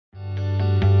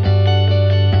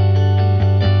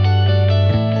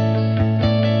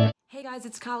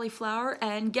it's Cauliflower,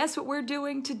 and guess what we're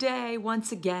doing today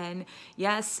once again?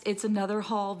 Yes, it's another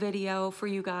haul video for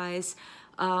you guys.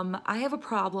 I have a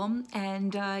problem,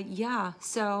 and yeah,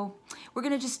 so we're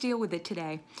gonna just deal with it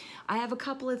today. I have a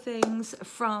couple of things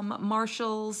from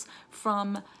Marshall's,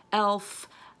 from Elf,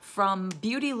 from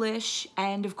Beautylish,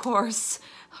 and of course,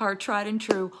 our tried and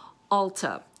true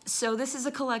Ulta. So this is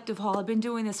a collective haul. I've been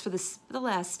doing this for the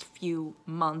last few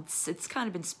months. It's kind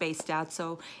of been spaced out,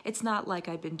 so it's not like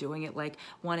I've been doing it like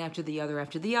one after the other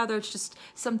after the other. It's just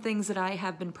some things that I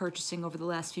have been purchasing over the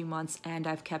last few months, and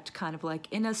I've kept kind of like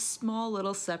in a small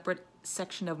little separate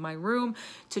section of my room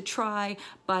to try.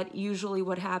 But usually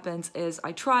what happens is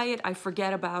I try it, I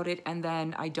forget about it, and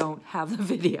then I don't have the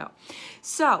video.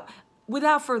 So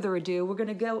without further ado, we're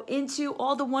gonna go into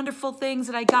all the wonderful things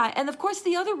that I got. And of course,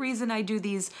 the other reason I do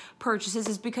these purchases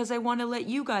is because I wanna let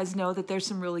you guys know that there's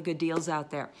some really good deals out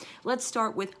there. Let's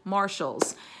start with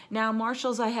Marshall's. Now,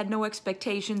 Marshall's, I had no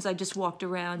expectations. I just walked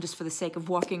around just for the sake of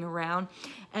walking around.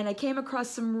 And I came across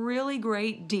some really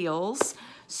great deals,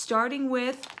 starting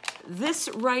with this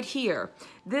right here.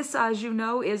 This, as you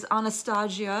know, is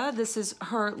Anastasia. This is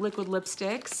her liquid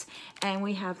lipsticks. And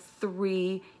we have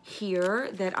 3 here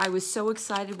that I was so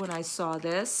excited when I saw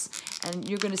this. And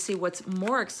you're gonna see what's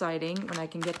more exciting when I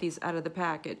can get these out of the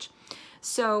package.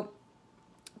 So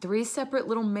 3 separate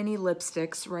little mini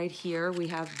lipsticks right here. We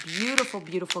have beautiful,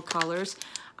 beautiful colors.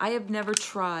 I have never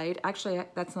tried, actually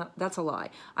that's a lie.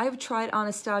 I have tried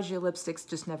Anastasia lipsticks,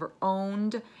 just never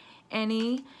owned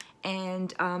any.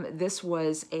 And this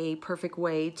was a perfect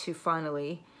way to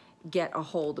finally get a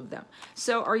hold of them.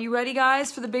 So are you ready,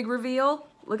 guys, for the big reveal?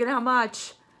 Look at how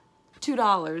much.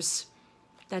 $2.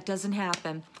 That doesn't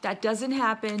happen. That doesn't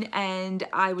happen, and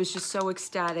I was just so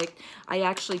ecstatic. I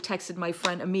actually texted my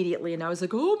friend immediately, and I was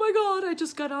like, oh my God, I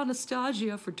just got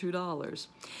Anastasia for $2.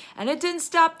 And it didn't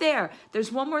stop there.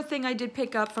 There's one more thing I did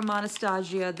pick up from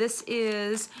Anastasia. This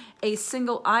is a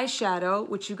single eyeshadow,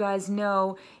 which you guys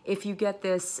know, if you get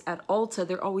this at Ulta,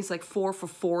 they're always like 4 for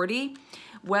 $40.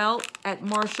 Well, at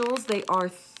Marshall's, they are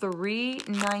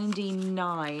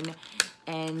 $3.99,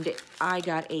 and I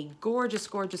got a gorgeous,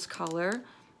 gorgeous color.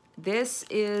 This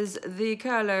is the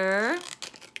color,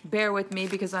 bear with me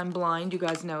because I'm blind, you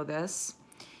guys know this.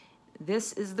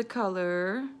 This is the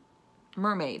color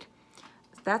Mermaid.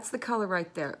 That's the color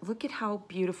right there. Look at how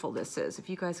beautiful this is, if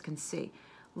you guys can see.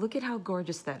 Look at how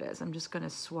gorgeous that is. I'm just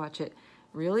gonna swatch it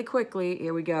really quickly.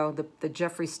 Here we go, the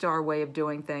Jeffree Star way of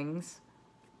doing things.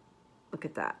 Look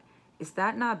at that. Is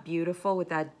that not beautiful with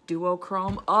that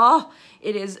duochrome? Oh,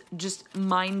 it is just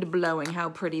mind-blowing how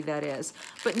pretty that is.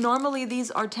 But normally these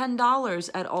are $10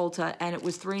 at Ulta, and it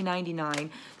was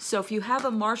 $3.99. So if you have a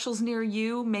Marshall's near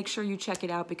you, make sure you check it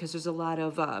out because there's a lot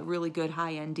of really good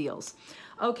high-end deals.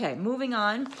 Okay, moving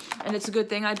on, and it's a good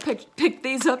thing I picked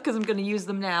these up because I'm going to use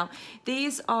them now.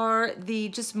 These are the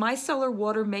just Micellar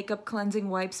Water Makeup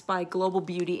Cleansing Wipes by Global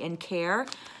Beauty and Care.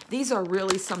 These are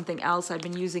really something else. I've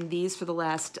been using these for the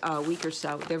last week or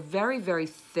so. They're very, very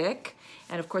thick,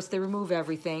 and of course they remove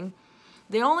everything.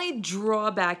 The only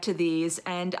drawback to these,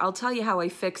 and I'll tell you how I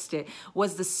fixed it,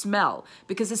 was the smell.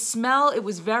 Because the smell, it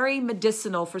was very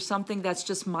medicinal for something that's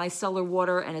just micellar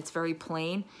water and it's very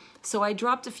plain. So I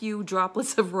dropped a few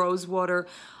droplets of rose water,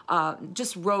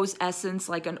 just rose essence,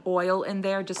 like an oil in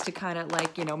there, just to kind of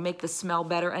like, you know, make the smell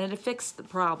better, and it fixed the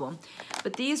problem.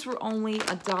 But these were only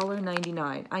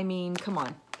 $1.99. I mean, come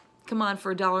on. Come on,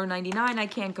 for $1.99, I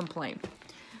can't complain.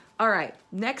 All right,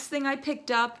 next thing I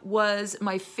picked up was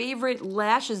my favorite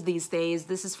lashes these days.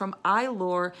 This is from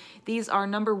Eyelure. These are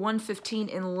number 115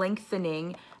 in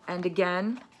lengthening. And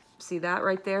again, see that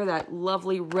right there, that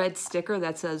lovely red sticker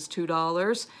that says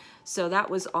 $2. So that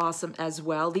was awesome as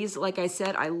well. These, like I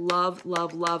said, I love,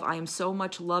 love, love. I am so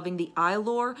much loving the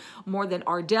Eyelure, more than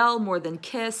Ardell, more than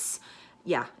Kiss.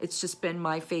 Yeah, it's just been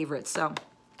my favorite. So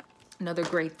another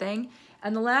great thing.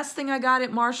 And the last thing I got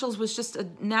at Marshall's was just a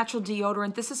natural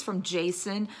deodorant. This is from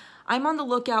Jason. I'm on the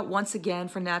lookout once again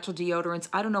for natural deodorants.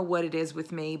 I don't know what it is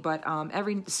with me, but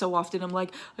every so often I'm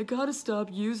like, I gotta stop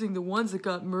using the ones that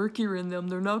got mercury in them.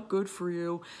 They're not good for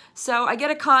you. So I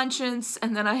get a conscience,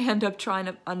 and then I end up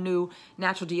trying a new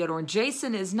natural deodorant.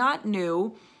 Jason is not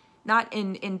new, not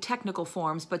in technical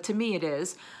forms, but to me it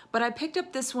is. But I picked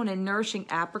up this one in Nourishing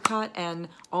Apricot, and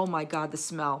oh my God, the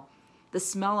smell. The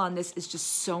smell on this is just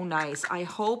so nice. I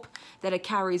hope that it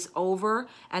carries over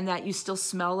and that you still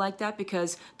smell like that,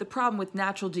 because the problem with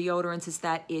natural deodorants is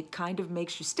that it kind of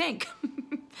makes you stink,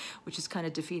 which is kind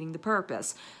of defeating the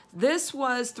purpose. This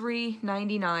was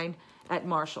 $3.99 at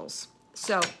Marshall's.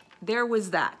 So there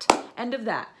was that. End of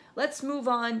that. let's move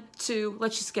on to,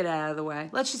 let's just get it out of the way.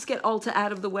 Let's just get Ulta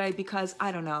out of the way because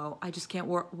I don't know. I just can't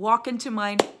walk into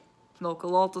my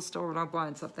local Ulta store without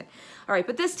buying something. All right,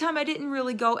 but this time I didn't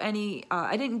really go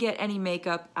I didn't get any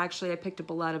makeup. Actually, I picked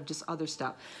up a lot of just other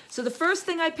stuff. So the first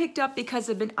thing I picked up, because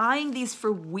I've been eyeing these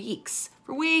for weeks,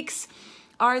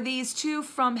 are these two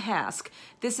from Hask.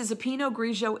 This is a Pinot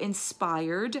Grigio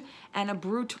inspired and a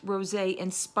Brut Rosé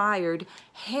inspired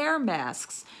hair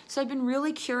masks. So I've been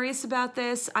really curious about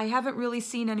this. I haven't really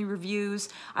seen any reviews.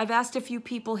 I've asked a few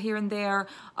people here and there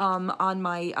on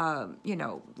my, you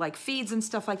know, like feeds and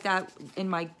stuff like that in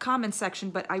my comment section,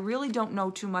 but I really don't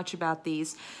know too much about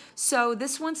these. So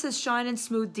this one says Shine and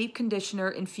Smooth Deep Conditioner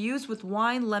infused with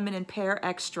wine, lemon, and pear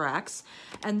extracts.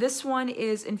 And this one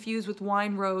is infused with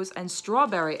wine, rose, and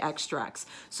strawberry extracts.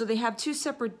 So they have two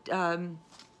separate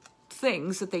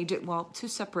things that they do. Well, two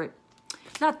separate,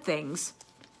 not things.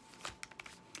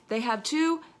 They have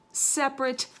two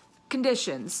separate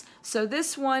conditions. So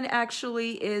this one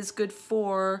actually is good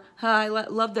for, I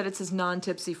love that it says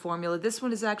non-tipsy formula. This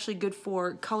one is actually good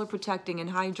for color protecting and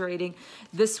hydrating.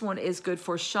 This one is good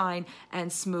for shine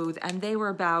and smooth. And they were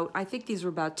about, I think these were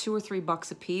about $2 or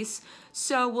 $3 a piece.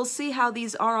 So we'll see how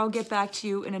these are. I'll get back to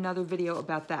you in another video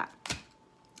about that.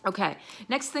 Okay,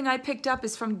 next thing I picked up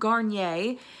is from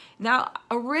Garnier. Now,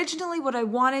 originally what I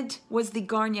wanted was the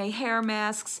Garnier hair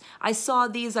masks. I saw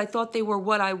these, I thought they were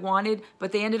what I wanted,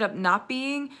 but they ended up not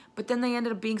being, but then they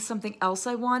ended up being something else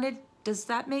I wanted. Does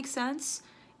that make sense?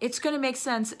 It's gonna make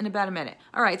sense in about a minute.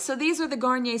 All right, so these are the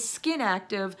Garnier Skin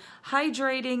Active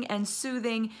Hydrating and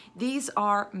Soothing. These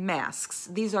are masks.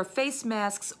 These are face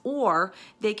masks, or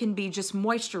they can be just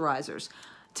moisturizers.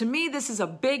 To me, this is a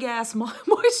big-ass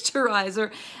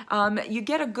moisturizer. You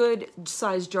get a good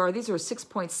size jar. These are a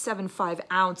 6.75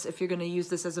 ounce if you're going to use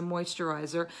this as a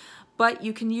moisturizer. But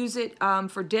you can use it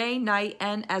for day, night,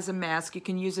 and as a mask. You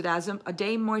can use it as a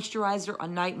day moisturizer, a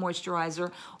night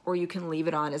moisturizer, or you can leave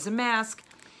it on as a mask.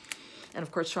 And,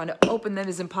 of course, trying to open them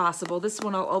is impossible. This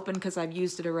one I'll open because I've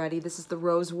used it already. This is the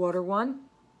Rose Water one.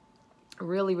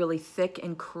 Really, really thick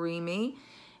and creamy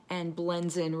and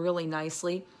blends in really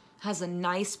nicely. Has a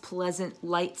nice, pleasant,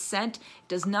 light scent.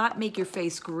 Does not make your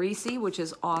face greasy, which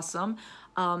is awesome.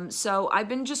 So I've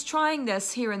been just trying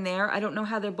this here and there. I don't know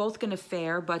how they're both gonna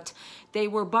fare, but they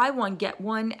were buy one, get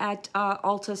one at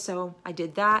Ulta, so I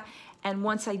did that. And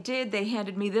once I did, they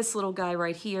handed me this little guy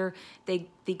right here. The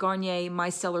Garnier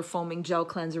Micellar Foaming Gel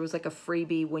Cleanser was like a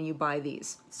freebie when you buy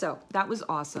these. So that was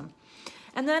awesome.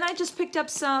 And then I just picked up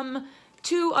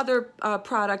two other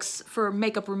products for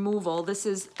makeup removal. This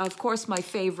is, of course, my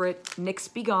favorite,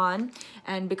 NYX Be Gone.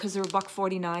 And because they're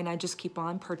 $1.49, I just keep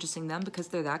on purchasing them because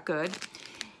they're that good.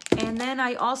 And then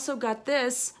I also got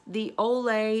this, the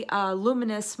Olay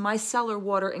Luminous Micellar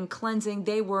Water and Cleansing.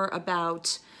 They were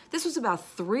about, this was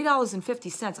about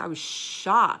 $3.50. I was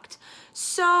shocked.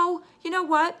 So, you know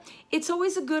what? It's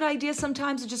always a good idea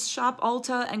sometimes to just shop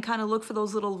Ulta and kind of look for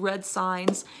those little red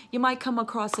signs. You might come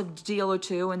across a deal or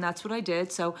two, and that's what I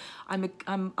did. So I'm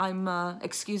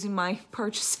excusing my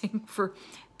purchasing for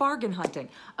bargain hunting.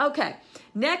 Okay,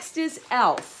 next is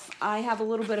e.l.f. I have a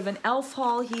little bit of an e.l.f.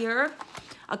 haul here.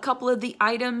 A couple of the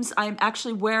items I'm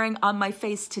actually wearing on my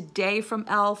face today from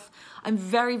e.l.f. I'm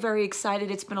very, very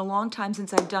excited. It's been a long time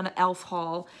since I've done an e.l.f.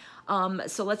 haul.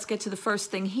 So let's get to the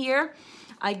first thing here.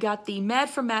 I got the Mad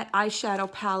for Matte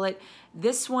eyeshadow palette.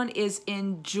 This one is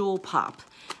in Jewel Pop.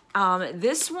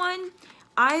 This one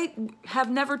I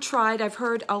have never tried. I've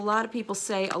heard a lot of people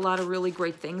say a lot of really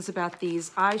great things about these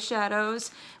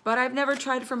eyeshadows, but I've never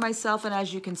tried it for myself, and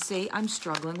as you can see, I'm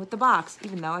struggling with the box,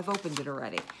 even though I've opened it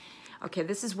already. Okay,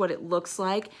 this is what it looks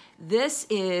like. This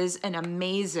is an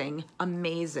amazing,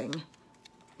 amazing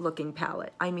looking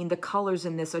palette. I mean, the colors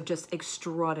in this are just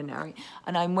extraordinary.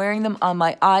 And I'm wearing them on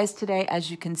my eyes today. As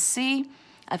you can see,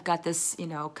 I've got this, you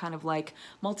know, kind of like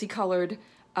multicolored,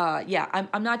 yeah,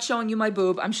 I'm not showing you my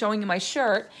boob. I'm showing you my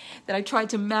shirt that I tried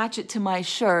to match it to my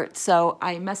shirt. So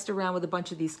I messed around with a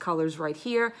bunch of these colors right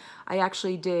here. I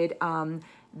actually did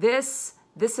this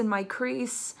in my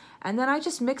crease, and then I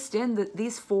just mixed in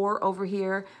these four over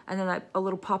here, and then a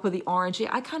little pop of the orange. Yeah,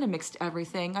 I kind of mixed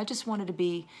everything. I just wanted to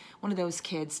be one of those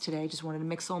kids today. Just wanted to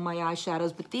mix all my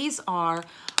eyeshadows, but these are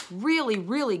really,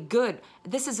 really good.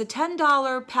 This is a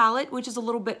 $10 palette, which is a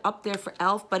little bit up there for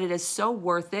e.l.f., but it is so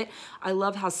worth it. I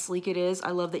love how sleek it is. I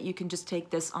love that you can just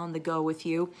take this on the go with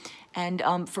you. And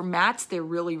for mattes, they're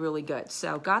really, really good.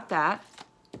 So got that.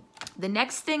 The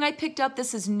next thing I picked up,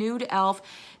 this is new to e.l.f.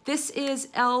 This is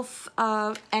e.l.f.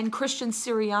 And Christian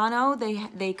Siriano.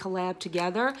 They collab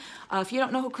together. If you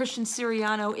don't know who Christian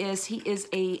Siriano is, he is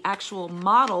a actual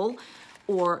model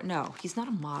or no, he's not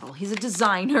a model. He's a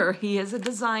designer. He is a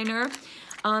designer.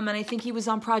 And I think he was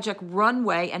on Project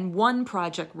Runway and won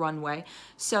Project Runway.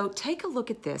 So take a look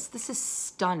at this. This is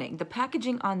stunning. The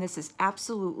packaging on this is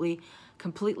absolutely,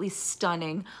 completely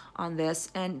stunning on this.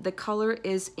 And the color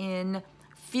is in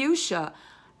fuchsia.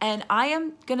 And I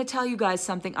am going to tell you guys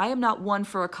something. I am not one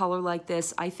for a color like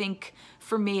this. I think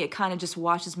for me, it kind of just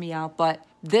washes me out. But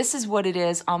this is what it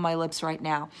is on my lips right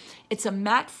now. It's a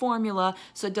matte formula,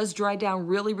 so it does dry down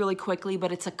really, really quickly,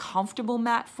 but it's a comfortable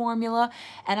matte formula.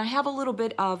 And I have a little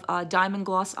bit of diamond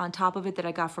gloss on top of it that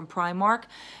I got from Primark.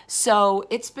 So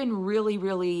it's been really,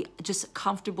 really just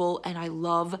comfortable, and I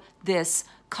love this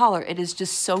color. It is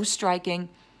just so striking,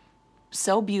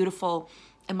 so beautiful.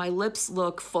 And my lips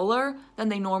look fuller than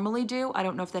they normally do. I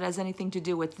don't know if that has anything to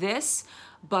do with this,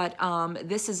 but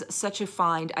this is such a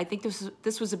find. I think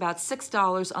this was about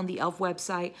 $6 on the e.l.f.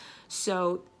 website.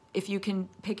 So if you can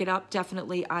pick it up,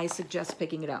 definitely I suggest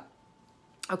picking it up.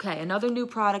 Okay, another new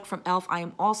product from e.l.f. I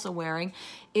am also wearing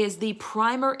is the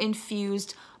Primer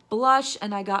Infused Blush,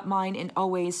 and I got mine in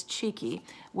Always Cheeky.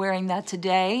 Wearing that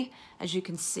today, as you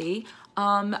can see.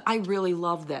 I really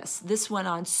love this. This went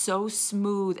on so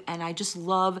smooth, and I just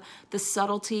love the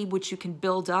subtlety which you can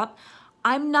build up.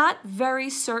 I'm not very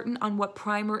certain on what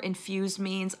primer infused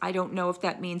means. I don't know if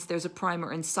that means there's a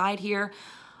primer inside here.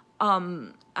 I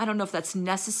don't know if that's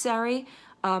necessary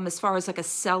as far as like a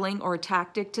selling or a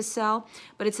tactic to sell,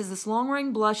 but it says this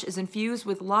long-wearing blush is infused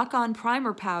with lock-on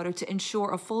primer powder to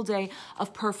ensure a full day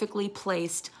of perfectly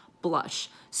placed blush.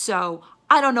 So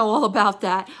I don't know all about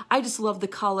that. I just love the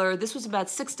color. This was about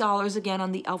 $6 again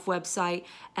on the e.l.f. website,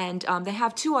 and they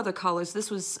have two other colors. This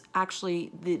was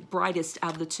actually the brightest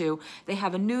of the two. They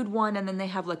have a nude one, and then they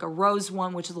have like a rose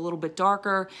one, which is a little bit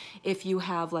darker. If you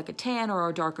have like a tan or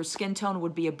a darker skin tone, it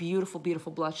would be a beautiful,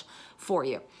 beautiful blush for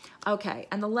you. Okay,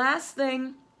 and the last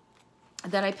thing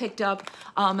that I picked up,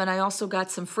 and I also got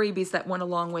some freebies that went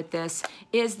along with this,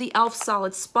 is the e.l.f.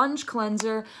 Solid Sponge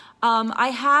Cleanser. I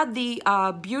had the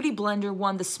Beauty Blender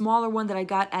one, the smaller one that I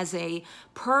got as a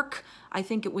perk. I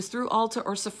think it was through Ulta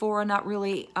or Sephora, not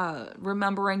really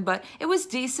remembering, but it was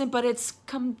decent, but it's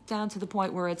come down to the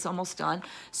point where it's almost done.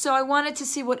 So I wanted to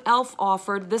see what e.l.f.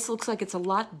 offered. This looks like it's a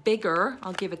lot bigger.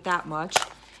 I'll give it that much.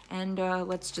 And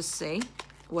let's just see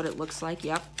what it looks like.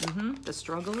 Yep, the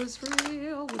struggle is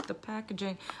real with the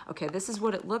packaging. Okay, this is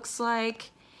what it looks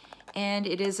like, and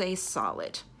it is a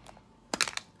solid.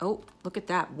 Oh, look at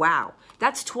that. Wow.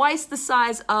 That's twice the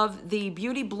size of the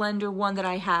Beauty Blender one that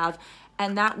I have,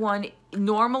 and that one,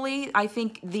 normally, I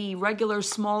think the regular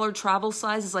smaller travel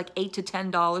size is like $8 to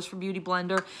 $10 for Beauty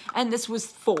Blender, and this was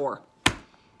 $4.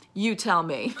 You tell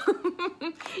me.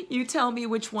 You tell me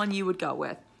which one you would go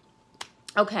with.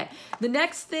 Okay, the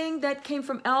next thing that came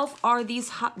from e.l.f. are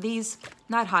these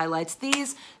not highlights,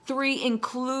 these 3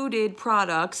 included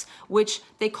products, which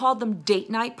they called them date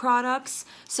night products.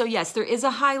 So yes, there is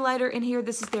a highlighter in here.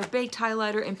 This is their baked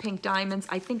highlighter in pink diamonds.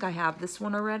 I think I have this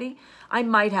one already. I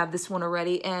might have this one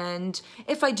already, and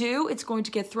if I do, it's going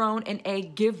to get thrown in a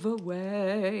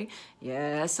giveaway.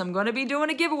 Yes, I'm going to be doing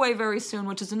a giveaway very soon,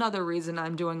 which is another reason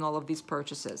I'm doing all of these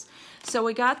purchases. So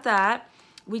we got that.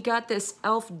 We got this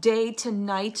e.l.f. Day to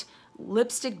Night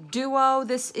lipstick duo.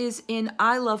 This is in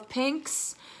I Love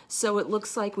Pinks. So it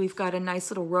looks like we've got a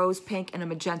nice little rose pink and a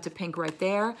magenta pink right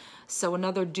there. So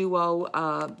another duo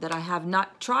that I have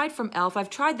not tried from e.l.f.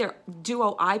 I've tried their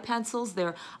duo eye pencils,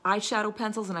 their eyeshadow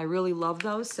pencils, and I really love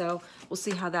those. So we'll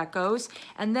see how that goes.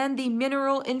 And then the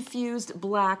Mineral Infused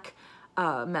Black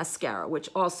mascara, which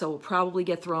also will probably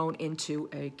get thrown into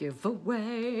a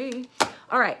giveaway.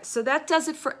 All right, so that does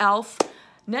it for e.l.f.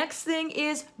 Next thing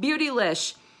is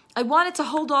Beautylish. I wanted to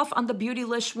hold off on the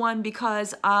Beautylish one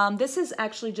because this is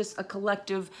actually just a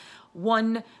collective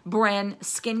one brand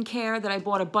skincare that I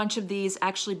bought a bunch of these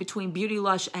actually between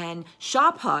Beautylush and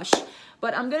Shop Hush.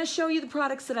 But I'm going to show you the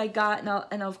products that I got,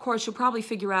 and of course you'll probably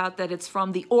figure out that it's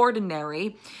from The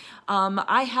Ordinary.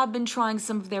 I have been trying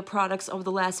some of their products over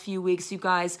the last few weeks. You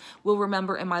guys will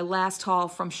remember in my last haul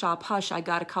from Shop Hush, I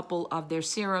got a couple of their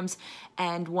serums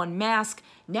and one mask.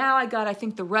 Now I got, I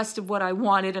think, the rest of what I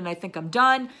wanted, and I think I'm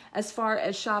done as far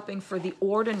as shopping for The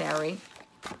Ordinary.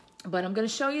 But I'm going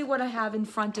to show you what I have in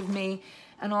front of me,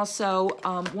 and also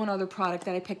one other product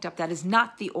that I picked up that is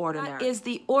not The Ordinary. That is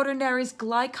The Ordinary's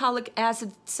Glycolic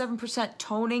Acid 7%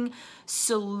 Toning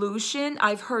Solution.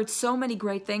 I've heard so many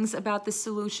great things about this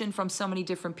solution from so many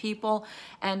different people,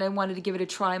 and I wanted to give it a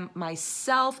try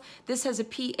myself. This has a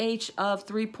pH of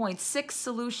 3.6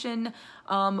 solution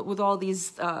with all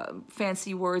these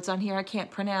fancy words on here I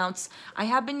can't pronounce. I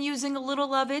have been using a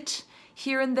little of it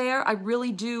here and there. I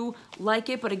really do like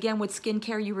it, but again, with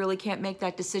skincare, you really can't make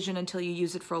that decision until you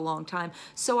use it for a long time.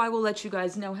 So I will let you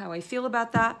guys know how I feel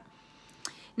about that.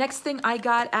 Next thing I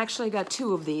got, actually I got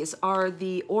two of these, are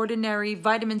the Ordinary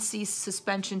Vitamin C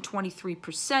Suspension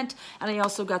 23%, and I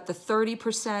also got the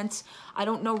 30%. I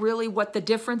don't know really what the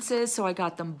difference is, so I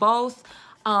got them both.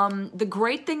 The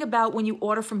great thing about when you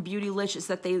order from Beautylish is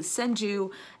that they send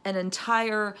you an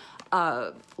entire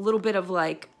little bit of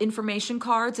like information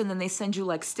cards, and then they send you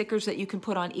like stickers that you can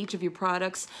put on each of your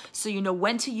products so you know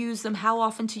when to use them, how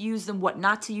often to use them, what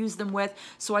not to use them with.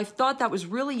 So I thought that was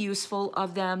really useful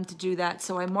of them to do that.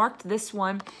 So I marked this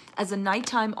one as a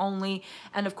nighttime only,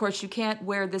 and of course you can't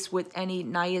wear this with any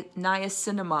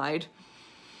niacinamide.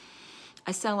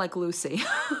 I sound like Lucy,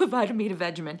 Vitamin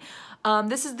Vegemin.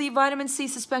 This is the Vitamin C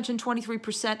Suspension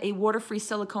 23%, a water-free,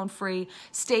 silicone-free,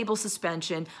 stable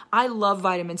suspension. I love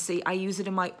vitamin C. I use it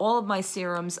in all of my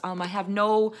serums. I have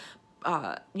no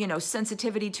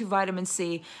sensitivity to vitamin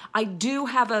C. I do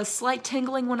have a slight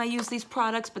tingling when I use these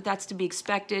products, but that's to be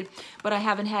expected. But I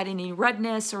haven't had any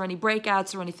redness or any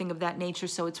breakouts or anything of that nature,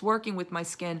 so it's working with my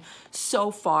skin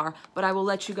so far. But I will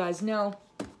let you guys know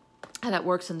how that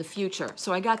works in the future.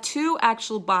 So I got two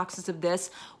actual boxes of this,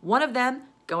 one of them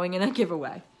going in a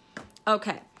giveaway.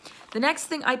 Okay, the next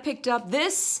thing I picked up,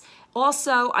 this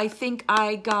also, I think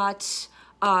I got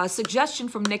a suggestion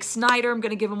from Nick Snyder. I'm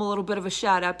gonna give him a little bit of a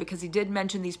shout out because he did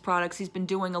mention these products. He's been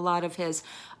doing a lot of his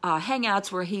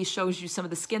hangouts where he shows you some of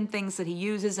the skin things that he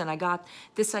uses, and I got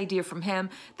this idea from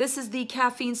him. This is the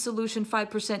Caffeine Solution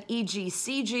 5%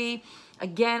 EGCG.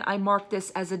 Again, I marked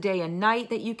this as a day and night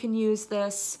that you can use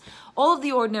this. All of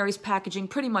the Ordinary's packaging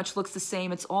pretty much looks the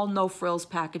same. It's all no frills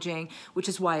packaging, which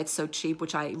is why it's so cheap,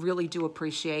 which I really do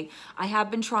appreciate. I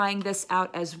have been trying this out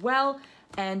as well,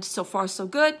 and so far so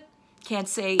good. Can't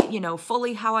say,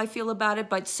 fully how I feel about it,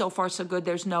 but so far so good.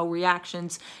 There's no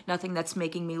reactions, nothing that's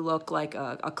making me look like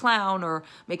a clown or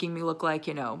making me look like,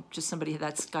 just somebody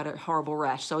that's got a horrible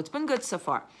rash. So it's been good so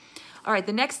far. All right,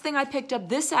 the next thing I picked up,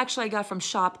 this actually I got from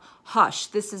Shop Hush.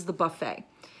 This is the buffet.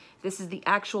 This is the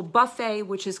actual buffet,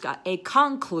 which has got a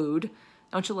conclude.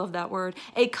 Don't you love that word?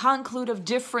 A conclude of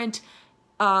different,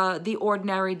 the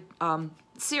Ordinary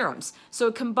serums. So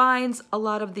it combines a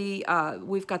lot of the,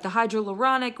 we've got the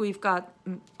hyaluronic, we've got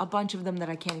a bunch of them that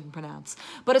I can't even pronounce.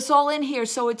 But it's all in here,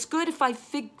 so it's good if I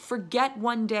forget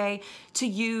one day to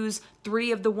use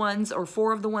 3 of the ones or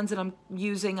 4 of the ones that I'm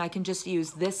using, I can just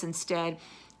use this instead,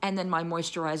 and then my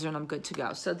moisturizer, and I'm good to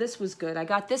go. So this was good. I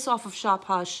got this off of Shop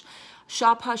Hush.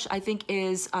 Shop Hush, I think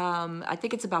is, I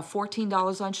think it's about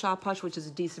 $14 on Shop Hush, which is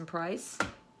a decent price.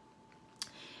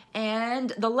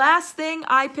 And the last thing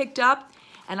I picked up,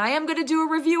 and I am going to do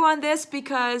a review on this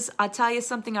because I'll tell you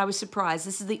something, I was surprised.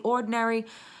 This is the Ordinary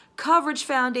Coverage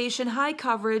Foundation, high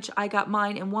coverage. I got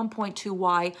mine in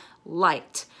 1.2Y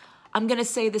light. I'm going to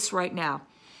say this right now.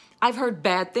 I've heard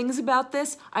bad things about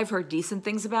this, I've heard decent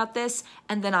things about this,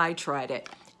 and then I tried it.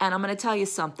 And I'm gonna tell you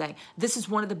something. This is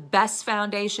one of the best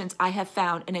foundations I have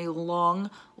found in a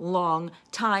long, long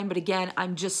time. But again,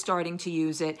 I'm just starting to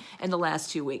use it in the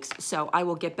last 2 weeks. So I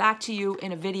will get back to you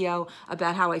in a video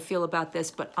about how I feel about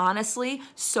this. But honestly,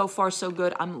 so far so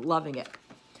good. I'm loving it.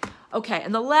 Okay,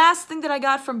 and the last thing that I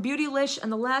got from Beautylish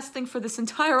and the last thing for this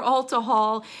entire Ulta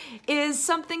haul is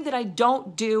something that I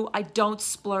don't do. I don't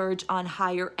splurge on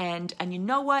higher end. And you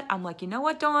know what? I'm like, you know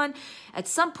what, Dawn? At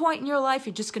some point in your life,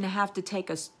 you're just gonna have to take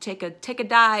a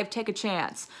dive, take a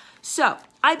chance. So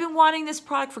I've been wanting this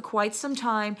product for quite some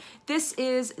time. This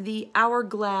is the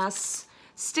Hourglass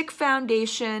Stick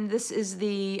Foundation. This is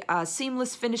the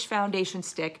Seamless Finish Foundation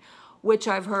Stick, which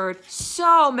I've heard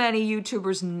so many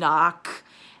YouTubers knock.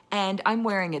 And I'm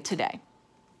wearing it today.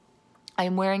 I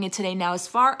am wearing it today. Now, as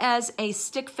far as a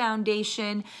stick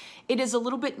foundation, it is a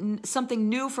little bit something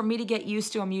new for me to get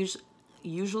used to. I'm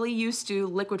usually used to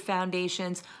liquid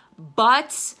foundations,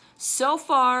 but so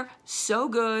far, so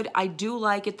good. I do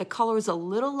like it. The color is a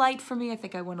little light for me. I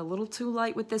think I went a little too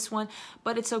light with this one,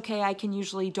 but it's okay. I can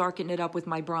usually darken it up with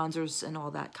my bronzers and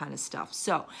all that kind of stuff.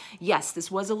 So yes,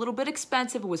 this was a little bit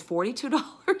expensive. It was $42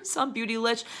 on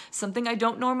Beautylish, something I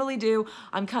don't normally do.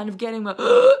 I'm kind of getting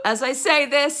as I say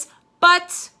this,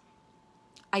 but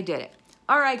I did it.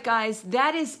 All right, guys,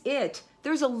 that is it.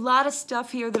 There's a lot of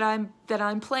stuff here that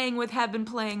I'm playing with, have been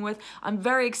playing with. I'm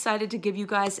very excited to give you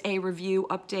guys a review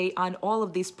update on all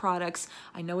of these products.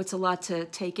 I know it's a lot to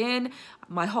take in.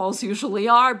 My hauls usually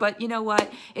are, but you know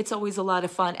what? It's always a lot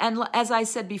of fun. And as I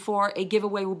said before, a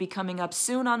giveaway will be coming up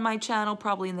soon on my channel,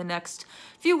 probably in the next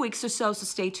few weeks or so, so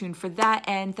stay tuned for that.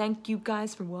 And thank you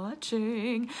guys for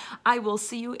watching. I will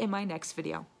see you in my next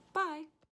video.